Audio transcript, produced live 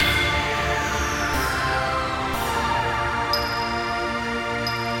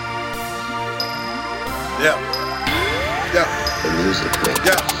Yeah. Yeah. The music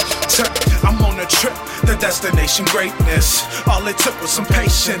maker. Yeah. I'm on a trip, the destination greatness. All it took was some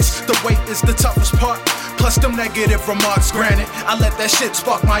patience. The wait is the toughest part. Plus them negative remarks, granted, I let that shit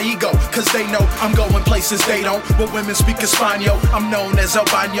spark my ego, cause they know I'm going places they don't. Where women speak Espanol, I'm known as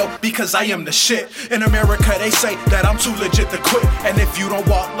albino, because I am the shit. In America they say that I'm too legit to quit, and if you don't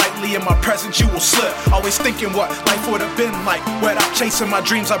walk lightly in my presence you will slip. Always thinking what life would have been like. Without chasing my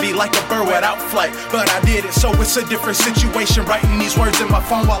dreams I'd be like a bird without flight. But I did it, so it's a different situation. Writing these words in my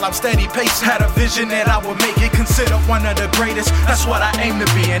phone while I'm steady pacing. Had a vision that I would make it considered one of the greatest. That's what I aim to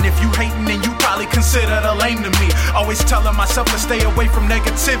be, and if you hating then you probably consider the lame to me. Always telling myself to stay away from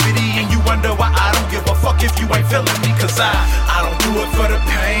negativity, and you wonder why I don't give a fuck if you ain't feeling me. Cause I don't do it for the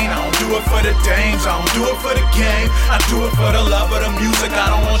pain, I don't do it for the dames, I don't do it for the game, I do it for the love of the music. I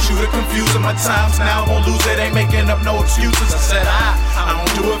don't want you to confuse it. My times now won't lose it, ain't making up no excuses. I said I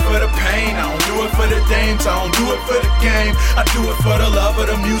don't do it for the pain, I don't do it for the dames, I don't do it for the game, I do it for the love of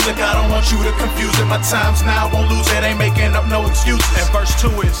the music. I don't want you to confuse it. My times now won't lose it, ain't making up no excuses. And verse 2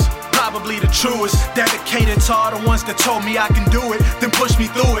 is probably the truest, dedicated to all the ones that told me I can do it, then push me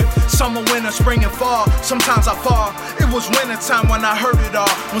through it. Summer, winter, spring and fall, sometimes I fall. It was winter time when I heard it all,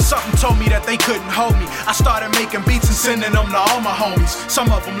 when something told me that they couldn't hold me. I started making beats and sending them to all my homies.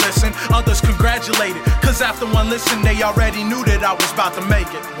 Some of them listened, others congratulated, cause after one listen they already knew that I was about to make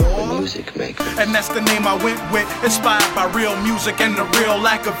it. ThaMusicMaker. And that's the name I went with, inspired by real music and the real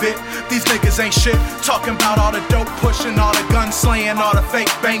lack of it. These niggas ain't shit, talking about all the dope pushing, all the gun slaying, all the fake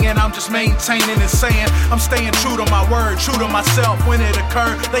banging. I'm just maintaining and saying I'm staying true to my word, true to myself. When it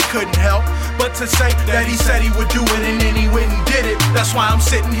occurred, they couldn't help but to say that he said he would do it, and then he went and did it. That's why I'm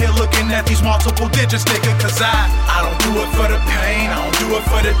sitting here looking at these multiple digits, nigga. Cause I don't do it for the pain, I don't do it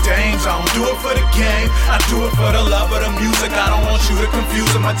for the dames, I don't do it for the game, I do it for the love of the music. I don't want you to confuse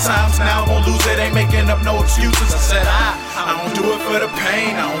it. My times now won't lose it, ain't making up no excuses. I said I don't do it for the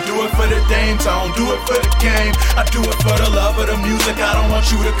pain, I don't do it for the dames, I don't do it for the game, I do it for the love of the music. I don't want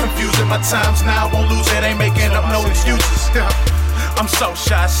you to confuse it. My times now won't lose it, ain't making up no excuses. I'm so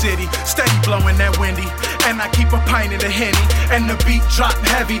shy city, steady blowing that windy, and I keep a pint of the Henny, and the beat dropping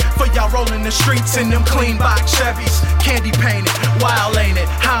heavy for y'all rolling the streets in them clean box Chevys. Candy painted, wild ain't it?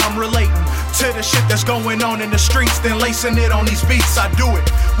 How I'm relating to the shit that's going on in the streets, then lacing it on these beats. I do it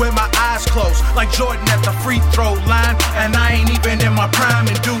with my eyes closed, like Jordan at the free throw line, and I ain't even in my prime.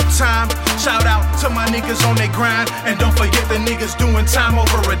 In due time, shout out to my niggas on their grind, and don't forget the niggas doing time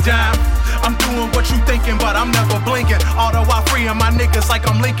over a dime. I'm doing what you thinking, but I'm never blinking, although I freeing my niggas like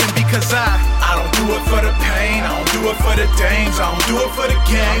I'm Lincoln. Because I don't do it for the pain, I don't do it for the dames, I don't do it for the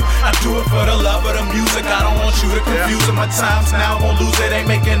game, I do it for the love of the music. I don't want you to confuse it. My times now won't lose it, ain't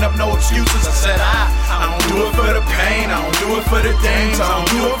making up no excuses. I said I don't do it for the pain, I don't do it for the dames, I don't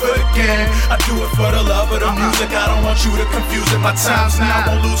do it for the game, I do it for the love of the music. I don't want you to confuse it. My times now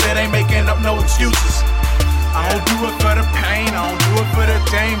won't lose it, ain't making up no excuses. I don't do it for the pain, I don't do it for the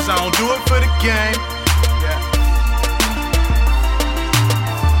dames, I don't do it for the game.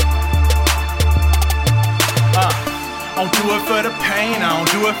 I don't do it for the pain, I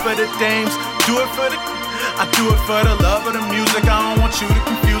don't do it for the dames, I do it for the love of the music. I don't want you to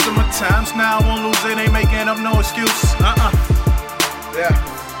confuse it. My times now won't lose it, ain't making up no excuses. Yeah,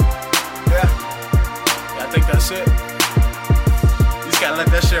 I think that's it. You just gotta let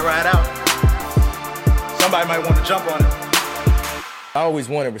that shit ride out. Somebody might want to jump on it. I always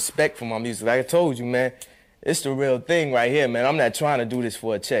wanted respect for my music. Like I told you, man, it's the real thing right here, man. I'm not trying to do this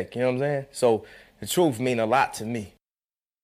for a check, you know what I'm saying? So the truth mean a lot to me.